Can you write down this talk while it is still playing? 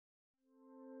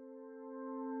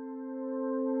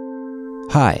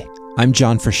Hi, I'm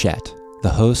John Frechette, the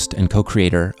host and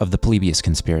co-creator of The Polybius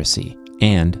Conspiracy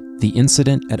and The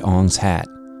Incident at Ong's Hat,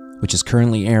 which is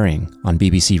currently airing on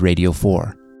BBC Radio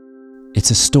 4.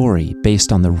 It's a story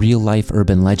based on the real-life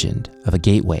urban legend of a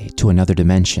gateway to another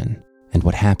dimension and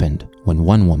what happened when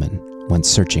one woman went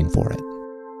searching for it.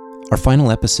 Our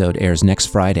final episode airs next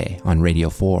Friday on Radio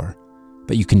 4,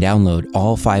 but you can download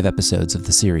all 5 episodes of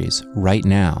the series right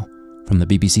now from the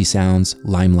BBC Sounds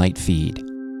Limelight feed.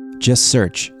 Just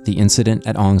search The Incident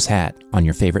at Ong's Hat on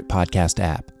your favorite podcast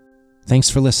app. Thanks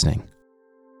for listening.